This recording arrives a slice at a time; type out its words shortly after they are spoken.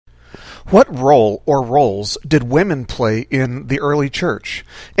What role or roles did women play in the early church?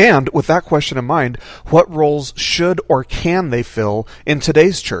 And with that question in mind, what roles should or can they fill in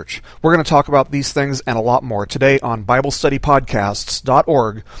today's church? We're going to talk about these things and a lot more today on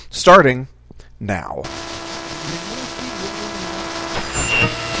BibleStudyPodcasts.org, starting now.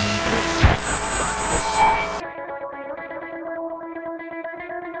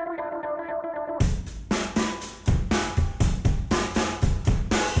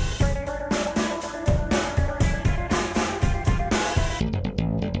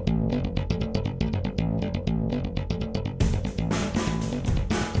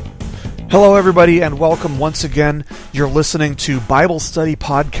 Hello, everybody, and welcome once again. You're listening to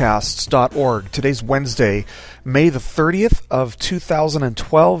BibleStudyPodcasts.org. Today's Wednesday, May the 30th of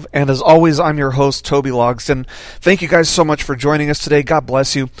 2012, and as always, I'm your host, Toby Logston. Thank you guys so much for joining us today. God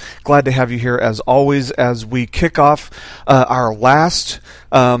bless you. Glad to have you here as always as we kick off our last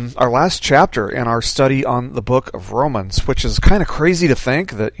chapter in our study on the book of Romans, which is kind of crazy to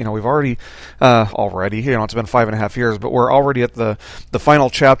think that, we've already, it's been 5.5 years, but we're already at the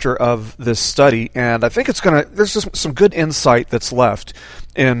final chapter of this study, and I think there's just some good insight that's left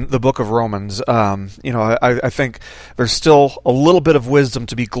in the book of Romans. I think there's still a little bit of wisdom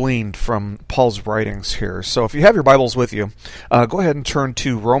to be gleaned from Paul's writings here. So if you have your Bibles with you, go ahead and turn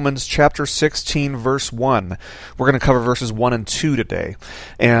to Romans chapter 16, verse 1. We're going to cover verses 1 and 2 today.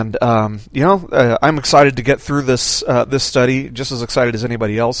 And, I'm excited to get through this study, just as excited as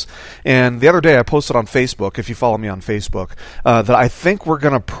anybody else. And the other day I posted on Facebook, if you follow me on Facebook, that I think we're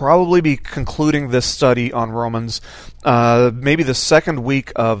going to probably be concluding this study on Romans maybe the second week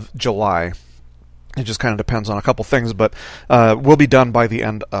of July. It just kind of depends on a couple things, but we'll be done by the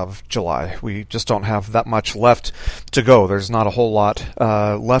end of July. We just don't have that much left to go. There's not a whole lot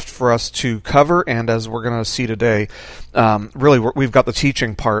left for us to cover, and as we're going to see today, really we've got the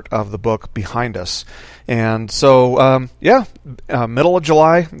teaching part of the book behind us. And so, middle of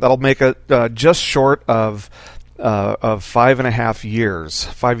July, that'll make it just short of 5.5 years,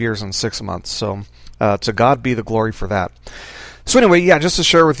 5 years and 6 months. So to God be the glory for that. So anyway, just to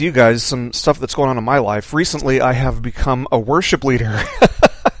share with you guys some stuff that's going on in my life. Recently, I have become a worship leader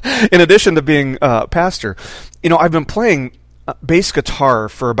in addition to being a pastor. I've been playing bass guitar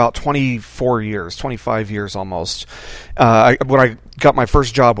for about 25 years almost. When I got my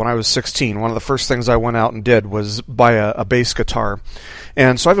first job when I was 16, one of the first things I went out and did was buy a bass guitar.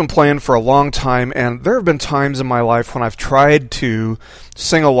 And so I've been playing for a long time, and there have been times in my life when I've tried to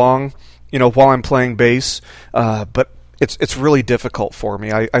sing along, while I'm playing bass, but it's really difficult for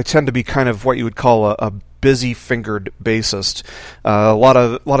me. I tend to be kind of what you would call a busy-fingered bassist. A lot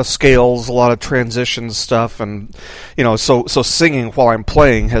of scales, a lot of transition stuff, and so singing while I'm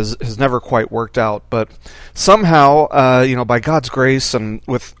playing has never quite worked out. But somehow, by God's grace and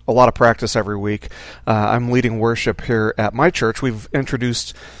with a lot of practice every week, I'm leading worship here at my church. We've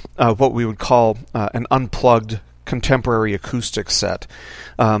introduced what we would call an unplugged contemporary acoustic set.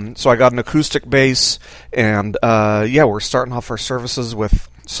 So I got an acoustic bass, and we're starting off our services with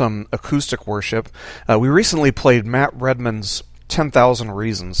some acoustic worship. We recently played Matt Redman's 10,000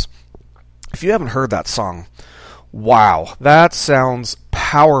 Reasons. If you haven't heard that song, wow, that sounds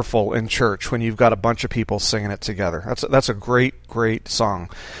powerful in church when you've got a bunch of people singing it together. That's a great song.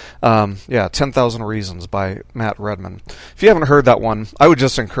 10,000 Reasons by Matt Redman. If you haven't heard that one, I would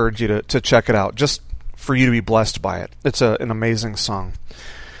just encourage you to check it out, just for you to be blessed by it. It's an amazing song.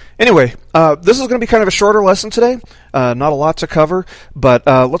 Anyway, this is going to be kind of a shorter lesson today. Not a lot to cover, but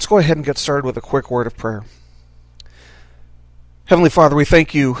let's go ahead and get started with a quick word of prayer. Heavenly Father, we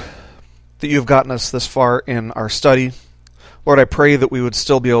thank you that you have gotten us this far in our study. Lord, I pray that we would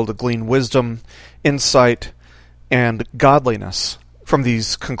still be able to glean wisdom, insight, and godliness from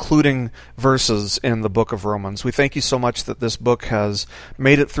these concluding verses in the book of Romans. We thank you so much that this book has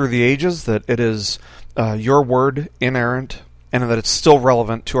made it through the ages, that it is your word, inerrant, and that it's still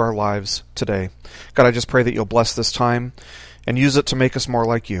relevant to our lives today. God, I just pray that you'll bless this time and use it to make us more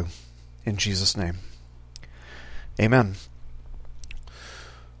like you. In Jesus' name, amen.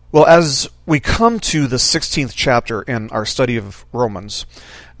 Well, as we come to the 16th chapter in our study of Romans,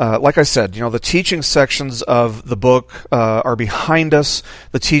 like I said, the teaching sections of the book are behind us.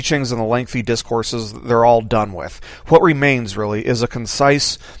 The teachings and the lengthy discourses, they're all done with. What remains, really, is a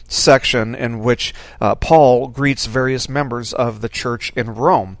concise section in which Paul greets various members of the church in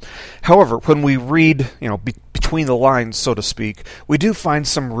Rome. However, when we read, between the lines, so to speak, we do find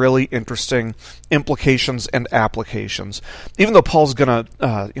some really interesting implications and applications. Even though Paul's going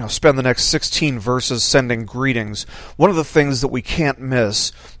to spend the next 16 verses sending greetings, one of the things that we can't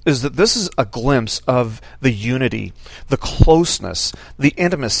miss is that this is a glimpse of the unity, the closeness, the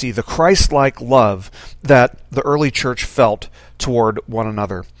intimacy, the Christ-like love that the early church felt toward one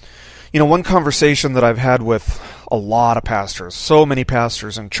another. You know, one conversation that I've had with a lot of pastors, so many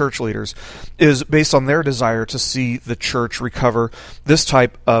pastors and church leaders, is based on their desire to see the church recover this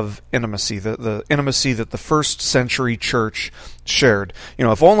type of intimacy, the intimacy that the first century church shared. You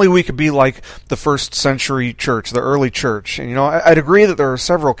know, if only we could be like the first century church, the early church. And, you know, I'd agree that there are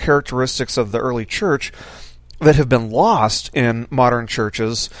several characteristics of the early church that have been lost in modern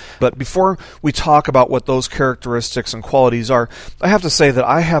churches. But before we talk about what those characteristics and qualities are, I have to say that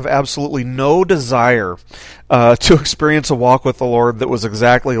I have absolutely no desire to experience a walk with the Lord that was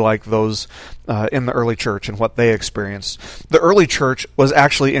exactly like those in the early church and what they experienced. The early church was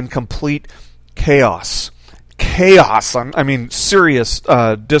actually in complete chaos. I mean, serious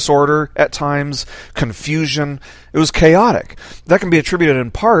disorder at times, confusion. It was chaotic. That can be attributed in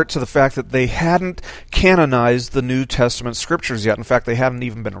part to the fact that they hadn't canonized the New Testament scriptures yet. In fact, they hadn't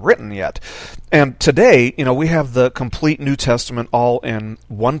even been written yet. And today, you know, we have the complete New Testament all in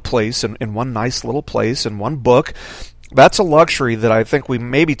one place, in one nice little place, in one book. That's a luxury that I think we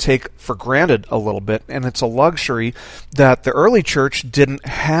maybe take for granted a little bit, and it's a luxury that the early church didn't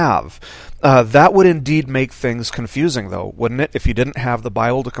have. That would indeed make things confusing, though, wouldn't it, if you didn't have the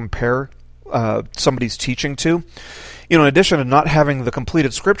Bible to compare somebody's teaching to? You know, in addition to not having the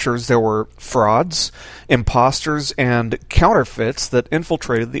completed scriptures, there were frauds, imposters, and counterfeits that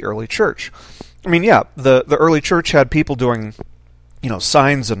infiltrated the early church. I mean, yeah, the early church had people doing, you know,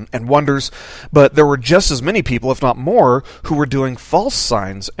 signs and wonders, but there were just as many people, if not more, who were doing false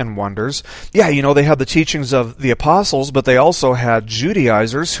signs and wonders. Yeah, you know, they had the teachings of the apostles, but they also had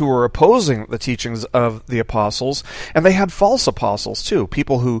Judaizers who were opposing the teachings of the apostles, and they had false apostles too,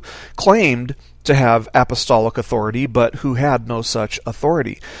 people who claimed to have apostolic authority, but who had no such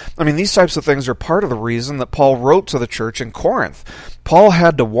authority. I mean, these types of things are part of the reason that Paul wrote to the church in Corinth. Paul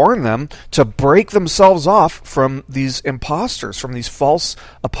had to warn them to break themselves off from these imposters, from these false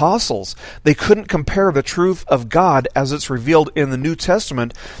apostles. They couldn't compare the truth of God as it's revealed in the New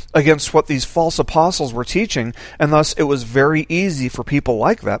Testament against what these false apostles were teaching, and thus it was very easy for people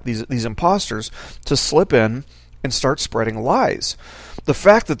like that, these imposters, to slip in and start spreading lies. The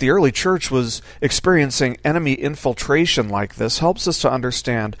fact that the early church was experiencing enemy infiltration like this helps us to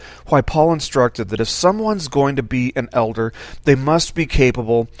understand why Paul instructed that if someone's going to be an elder, they must be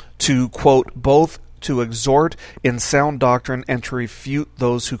capable to, quote, both to exhort in sound doctrine and to refute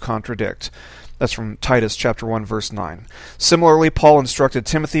those who contradict. That's from Titus chapter 1, verse 9. Similarly, Paul instructed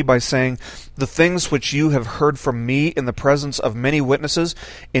Timothy by saying, "The things which you have heard from me in the presence of many witnesses,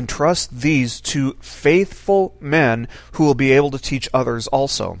 entrust these to faithful men who will be able to teach others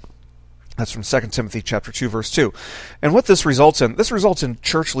also." That's from 2 Timothy chapter 2, verse 2. And what this results in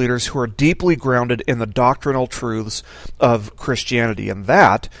church leaders who are deeply grounded in the doctrinal truths of Christianity. And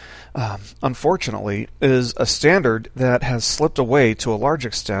that, unfortunately, is a standard that has slipped away to a large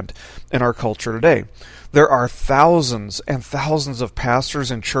extent in our culture today. There are thousands and thousands of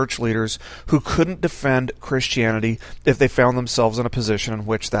pastors and church leaders who couldn't defend Christianity if they found themselves in a position in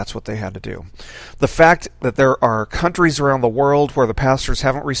which that's what they had to do. The fact that there are countries around the world where the pastors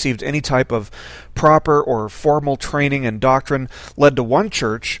haven't received any type of proper or formal training in doctrine led to one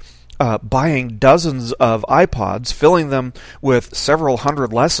church buying dozens of iPods, filling them with several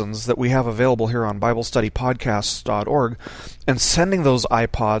hundred lessons that we have available here on BibleStudyPodcasts.org, and sending those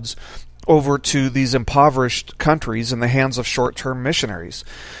iPods over to these impoverished countries in the hands of short-term missionaries.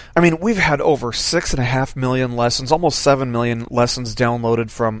 I mean, we've had over 6.5 million lessons, almost 7 million lessons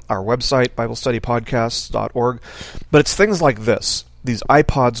downloaded from our website, BibleStudyPodcasts.org. But it's things like this, these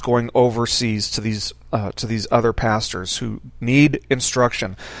iPods going overseas to these other pastors who need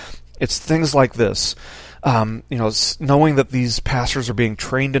instruction. It's things like this. Knowing that these pastors are being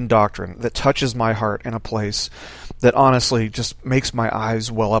trained in doctrine that touches my heart in a place that honestly just makes my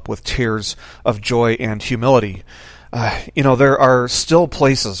eyes well up with tears of joy and humility. There are still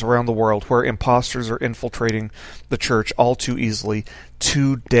places around the world where imposters are infiltrating the church all too easily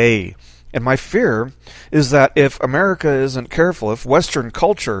today. And my fear is that if America isn't careful, if Western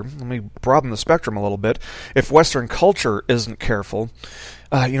culture, let me broaden the spectrum a little bit, if Western culture isn't careful,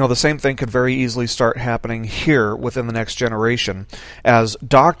 the same thing could very easily start happening here within the next generation, as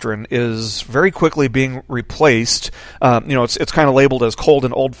doctrine is very quickly being replaced. It's kind of labeled as cold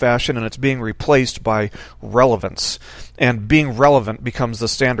and old-fashioned, and it's being replaced by relevance. And being relevant becomes the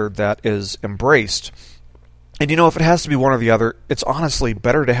standard that is embraced. And if it has to be one or the other, it's honestly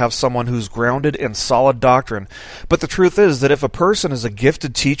better to have someone who's grounded in solid doctrine. But the truth is that if a person is a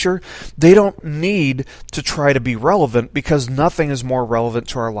gifted teacher, they don't need to try to be relevant, because nothing is more relevant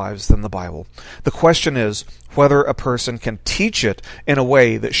to our lives than the Bible. The question is whether a person can teach it in a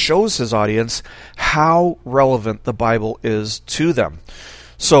way that shows his audience how relevant the Bible is to them.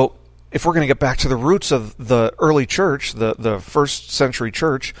 So, if we're going to get back to the roots of the early church, the first century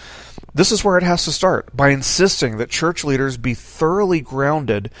church, this is where it has to start, by insisting that church leaders be thoroughly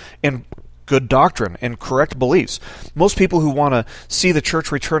grounded in good doctrine and correct beliefs. Most people who want to see the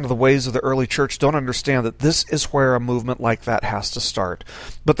church return to the ways of the early church don't understand that this is where a movement like that has to start.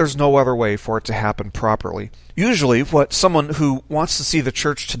 But there's no other way for it to happen properly. Usually, what someone who wants to see the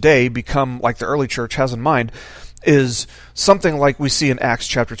church today become like the early church has in mind is something like we see in Acts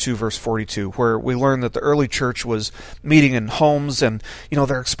chapter 2, verse 42, where we learn that the early church was meeting in homes, and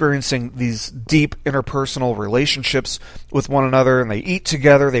they're experiencing these deep interpersonal relationships with one another, and they eat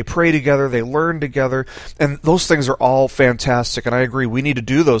together, they pray together, they learn together, and those things are all fantastic, and I agree, we need to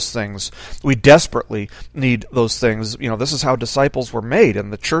do those things. We desperately need those things. This is how disciples were made,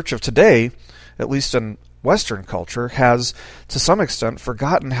 and the church of today, at least in Western culture, has to some extent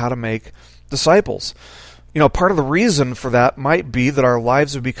forgotten how to make disciples. Part of the reason for that might be that our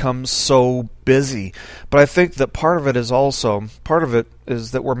lives have become so busy. But I think that part of it is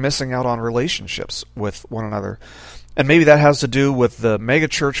that we're missing out on relationships with one another. And maybe that has to do with the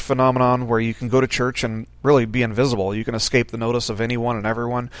megachurch phenomenon, where you can go to church and really be invisible. You can escape the notice of anyone and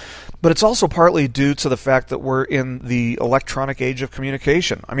everyone. But it's also partly due to the fact that we're in the electronic age of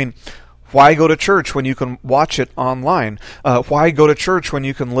communication. Why go to church when you can watch it online? Why go to church when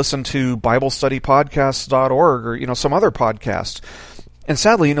you can listen to BibleStudyPodcasts.org or some other podcast? And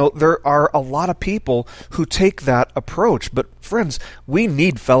sadly, there are a lot of people who take that approach. But friends, we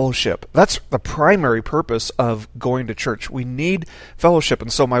need fellowship. That's the primary purpose of going to church. We need fellowship.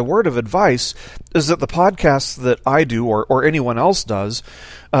 And so my word of advice is that the podcasts that I do, or anyone else does,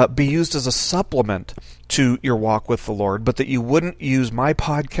 be used as a supplement to your walk with the Lord, but that you wouldn't use my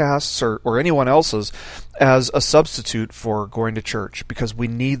podcasts or anyone else's as a substitute for going to church, because we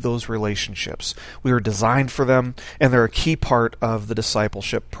need those relationships. We are designed for them, and they're a key part of the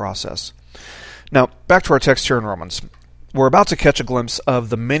discipleship process. Now, back to our text here in Romans. We're about to catch a glimpse of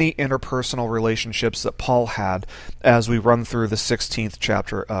the many interpersonal relationships that Paul had as we run through the 16th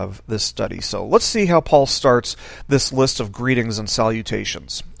chapter of this study. So let's see how Paul starts this list of greetings and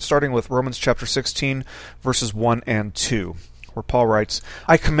salutations, starting with Romans chapter 16, verses 1 and 2. Where Paul writes,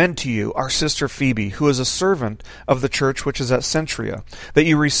 I commend to you our sister Phoebe, who is a servant of the church which is at Cenchrea, that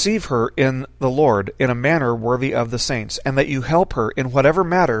you receive her in the Lord in a manner worthy of the saints, and that you help her in whatever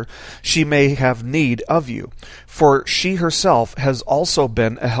matter she may have need of you. For she herself has also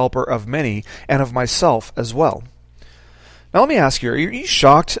been a helper of many, and of myself as well. Now let me ask you, are you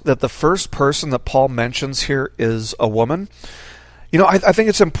shocked that the first person that Paul mentions here is a woman? I think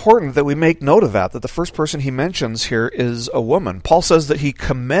it's important that we make note of that the first person he mentions here is a woman. Paul says that he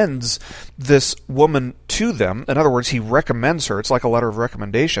commends this woman to them. In other words, he recommends her. It's like a letter of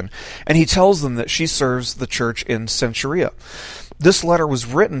recommendation. And he tells them that she serves the church in Cenchrea. This letter was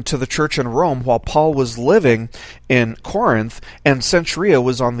written to the church in Rome while Paul was living in Corinth, and Cenchrea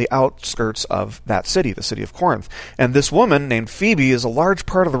was on the outskirts of that city, the city of Corinth. And this woman named Phoebe is a large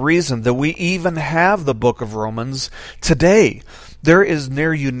part of the reason that we even have the book of Romans today. There is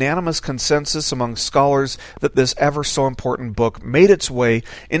near unanimous consensus among scholars that this ever so important book made its way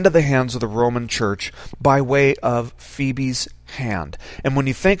into the hands of the Roman church by way of Phoebe's hand. And when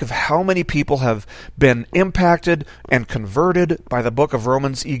you think of how many people have been impacted and converted by the book of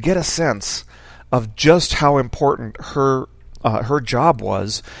Romans, you get a sense of just how important her job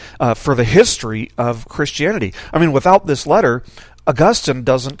was for the history of Christianity. Without this letter, Augustine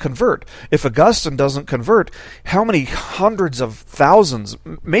doesn't convert. If Augustine doesn't convert, how many hundreds of thousands,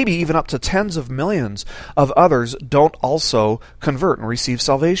 maybe even up to tens of millions of others don't also convert and receive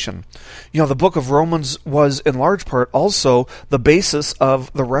salvation? The book of Romans was in large part also the basis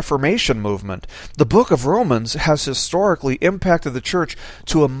of the Reformation movement. The book of Romans has historically impacted the church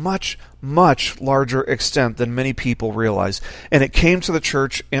to a much larger extent than many people realize, and it came to the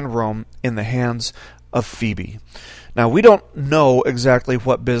church in Rome in the hands of Phoebe. Now, we don't know exactly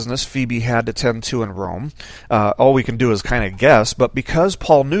what business Phoebe had to tend to in Rome. All we can do is kind of guess, but because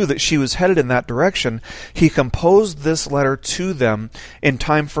Paul knew that she was headed in that direction, he composed this letter to them in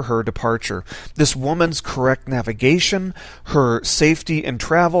time for her departure. This woman's correct navigation, her safety in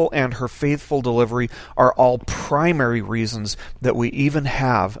travel, and her faithful delivery are all primary reasons that we even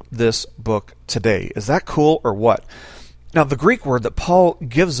have this book today. Is that cool or what? Now, the Greek word that Paul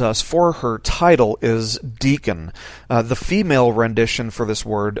gives us for her title is deacon. The female rendition for this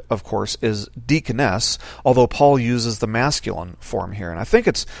word, of course, is deaconess, although Paul uses the masculine form here. And I think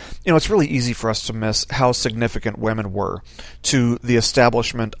it's really easy for us to miss how significant women were to the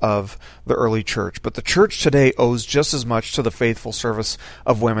establishment of the early church. But the church today owes just as much to the faithful service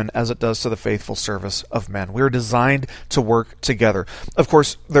of women as it does to the faithful service of men. We are designed to work together. Of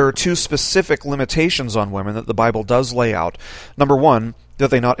course, there are two specific limitations on women that the Bible does lay out. Number one, that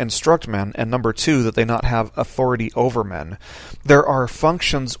they not instruct men, and number two, that they not have authority over men. There are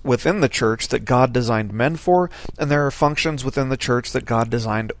functions within the church that God designed men for, and there are functions within the church that God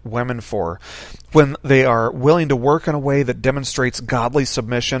designed women for. When they are willing to work in a way that demonstrates godly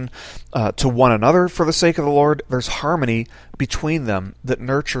submission to one another for the sake of the Lord, there's harmony between them that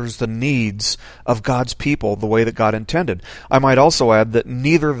nurtures the needs of God's people the way that God intended. I might also add that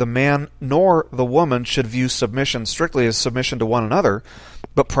neither the man nor the woman should view submission strictly as submission to one another,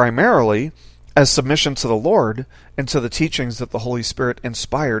 but primarily as submission to the Lord and to the teachings that the Holy Spirit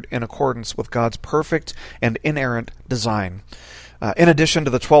inspired in accordance with God's perfect and inerrant design. In addition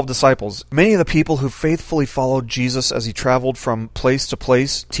to the 12 disciples, many of the people who faithfully followed Jesus as he traveled from place to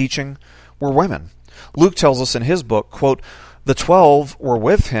place teaching were women. Luke tells us in his book, quote, "The 12 were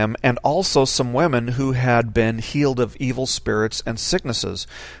with him, and also some women who had been healed of evil spirits and sicknesses.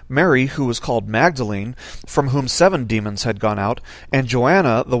 Mary, who was called Magdalene, from whom 7 demons had gone out, and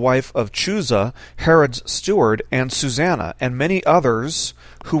Joanna, the wife of Chuza, Herod's steward, and Susanna, and many others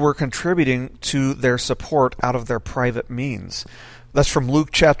who were contributing to their support out of their private means." That's from Luke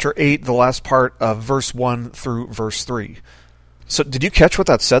chapter 8, the last part of verse 1 through verse 3. So did you catch what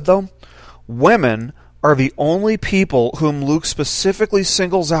that said, though? Women are the only people whom Luke specifically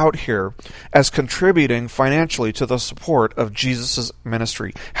singles out here as contributing financially to the support of Jesus'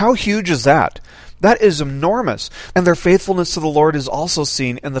 ministry. How huge is that? That is enormous. And their faithfulness to the Lord is also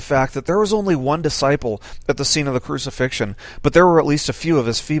seen in the fact that there was only one disciple at the scene of the crucifixion, but there were at least a few of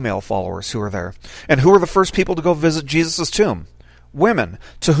his female followers who were there. And who were the first people to go visit Jesus' tomb? Women.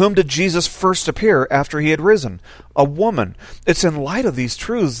 To whom did Jesus first appear after he had risen? A woman. It's in light of these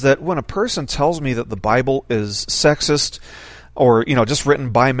truths that when a person tells me that the Bible is sexist or, just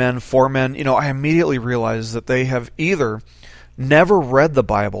written by men, for men, I immediately realize that they have either never read the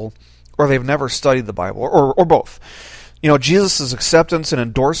Bible or they've never studied the Bible, or both. Jesus' acceptance and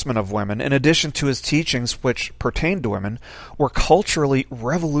endorsement of women, in addition to his teachings which pertained to women, were culturally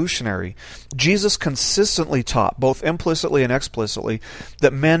revolutionary. Jesus consistently taught, both implicitly and explicitly,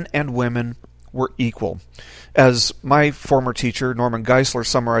 that men and women were equal. As my former teacher, Norman Geisler,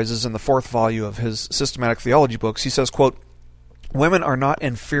 summarizes in the 4th volume of his systematic theology books, he says, quote, "Women are not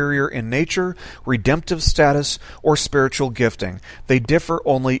inferior in nature, redemptive status, or spiritual gifting. They differ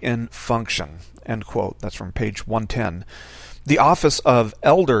only in function." End quote. That's from page 110. The office of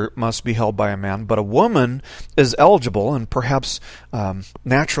elder must be held by a man, but a woman is eligible and perhaps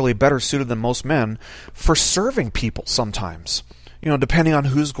naturally better suited than most men for serving people sometimes, depending on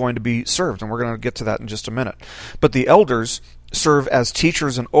who's going to be served. And we're going to get to that in just a minute. But the elders serve as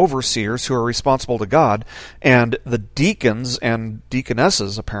teachers and overseers who are responsible to God, and the deacons and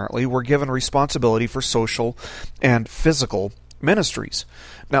deaconesses, apparently, were given responsibility for social and physical ministries.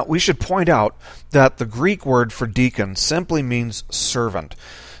 Now, we should point out that the Greek word for deacon simply means servant.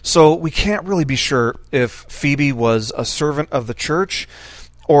 So we can't really be sure if Phoebe was a servant of the church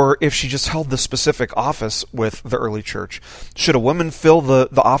or if she just held this specific office with the early church. Should a woman fill the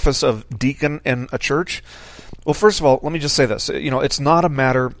office of deacon in a church? Well, first of all, let me just say this. It's not a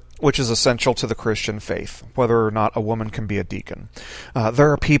matter which is essential to the Christian faith, whether or not a woman can be a deacon.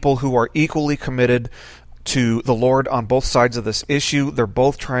 There are people who are equally committed to the Lord on both sides of this issue. They're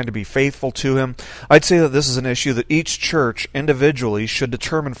both trying to be faithful to Him. I'd say that this is an issue that each church individually should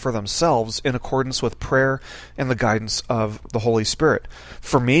determine for themselves in accordance with prayer and the guidance of the Holy Spirit.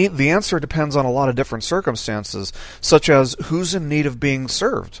 For me, the answer depends on a lot of different circumstances, such as who's in need of being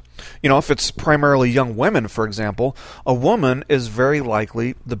served. If it's primarily young women, for example, a woman is very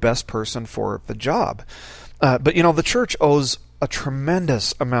likely the best person for the job. But the church owes a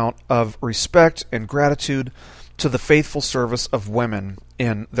tremendous amount of respect and gratitude to the faithful service of women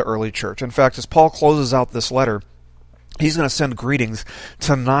in the early church. In fact, as Paul closes out this letter, he's going to send greetings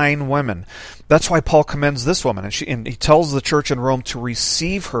to 9 women. That's why Paul commends this woman, and he tells the church in Rome to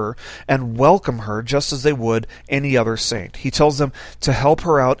receive her and welcome her just as they would any other saint. He tells them to help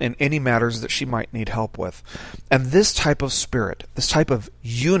her out in any matters that she might need help with. And this type of spirit, this type of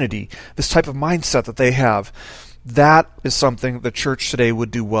unity, this type of mindset that they have, that is something the church today would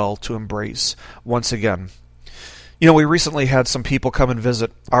do well to embrace once again. We recently had some people come and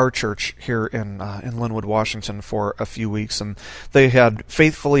visit our church here in Lynnwood, Washington for a few weeks, and they had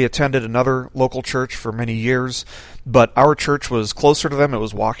faithfully attended another local church for many years, but our church was closer to them. It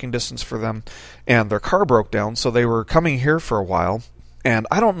was walking distance for them, and their car broke down, so they were coming here for a while. And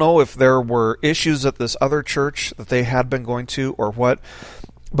I don't know if there were issues at this other church that they had been going to or what,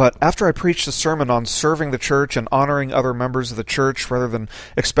 but after I preached a sermon on serving the church and honoring other members of the church rather than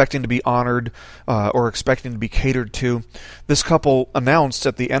expecting to be honored or expecting to be catered to, this couple announced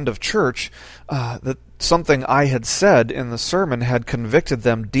at the end of church that something I had said in the sermon had convicted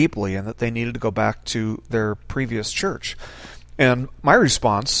them deeply and that they needed to go back to their previous church. And my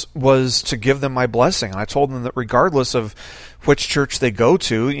response was to give them my blessing. And I told them that regardless of which church they go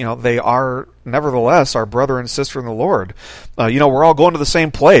to, they are nevertheless our brother and sister in the Lord. We're all going to the same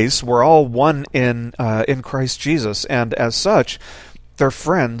place. We're all one in Christ Jesus. And as such, they're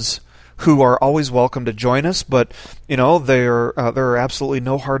friends who are always welcome to join us. But, there are absolutely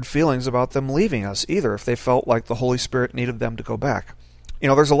no hard feelings about them leaving us either if they felt like the Holy Spirit needed them to go back.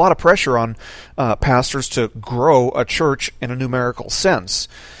 There's a lot of pressure on pastors to grow a church in a numerical sense.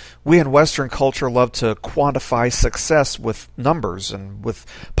 We in Western culture love to quantify success with numbers and with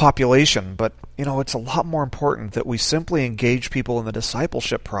population, but, it's a lot more important that we simply engage people in the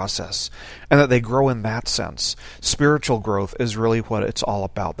discipleship process and that they grow in that sense. Spiritual growth is really what it's all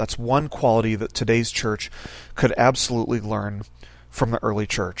about. That's one quality that today's church could absolutely learn from the early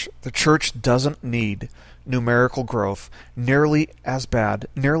church. The church doesn't need numerical growth nearly as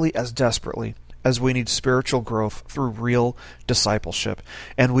desperately as we need spiritual growth through real discipleship.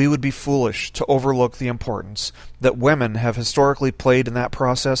 And we would be foolish to overlook the importance that women have historically played in that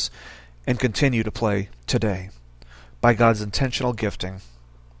process and continue to play today by God's intentional gifting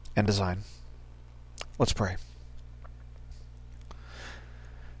and design. Let's pray.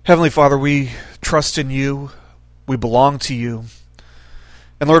 Heavenly Father, we trust in you. We belong to you.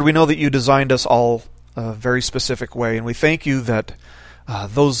 And Lord, we know that you designed us all a very specific way, and we thank you that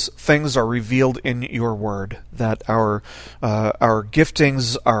those things are revealed in your word, that our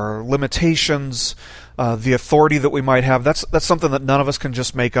giftings, our limitations, the authority that we might have, that's something that none of us can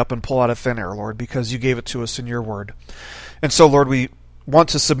just make up and pull out of thin air, Lord, because you gave it to us in your word. And so, Lord, we want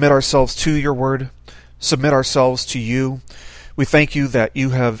to submit ourselves to your word, submit ourselves to you. We thank you that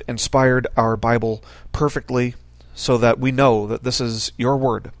you have inspired our Bible perfectly so that we know that this is your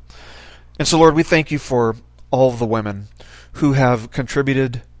word. And so, Lord, we thank you for all of the women who have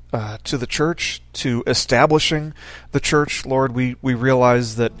contributed to the church, to establishing the church. Lord, we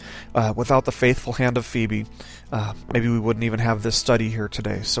realize that without the faithful hand of Phoebe, maybe we wouldn't even have this study here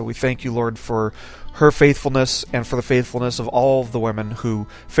today. So we thank you, Lord, for her faithfulness and for the faithfulness of all of the women who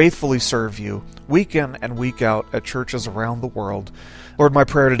faithfully serve you week in and week out at churches around the world. Lord, my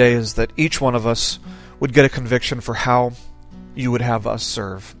prayer today is that each one of us would get a conviction for how you would have us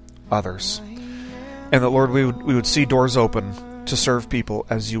serve others. And that, Lord, we would see doors open to serve people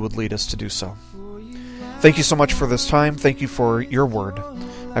as you would lead us to do so. Thank you so much for this time. Thank you for your word.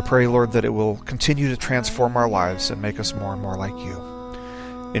 I pray, Lord, that it will continue to transform our lives and make us more and more like you.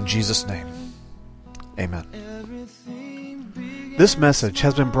 In Jesus' name, amen. This message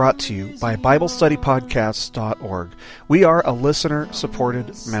has been brought to you by BibleStudyPodcasts.org. We are a listener-supported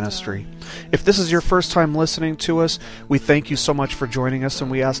ministry. If this is your first time listening to us, we thank you so much for joining us,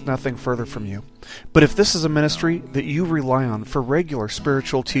 and we ask nothing further from you. But if this is a ministry that you rely on for regular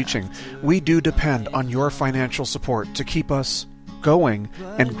spiritual teaching, we do depend on your financial support to keep us going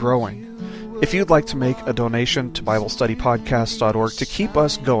and growing. If you'd like to make a donation to BibleStudyPodcasts.org to keep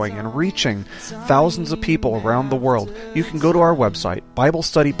us going and reaching thousands of people around the world, you can go to our website,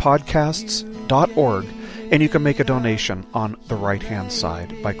 BibleStudyPodcasts.org, and you can make a donation on the right-hand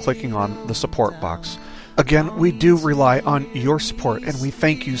side by clicking on the support box. Again, we do rely on your support, and we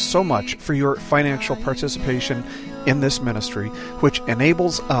thank you so much for your financial participation in this ministry, which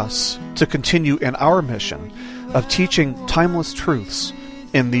enables us to continue in our mission of teaching timeless truths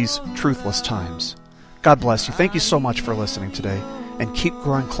in these truthless times. God bless you. Thank you so much for listening today, and keep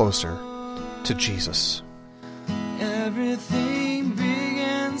growing closer to Jesus.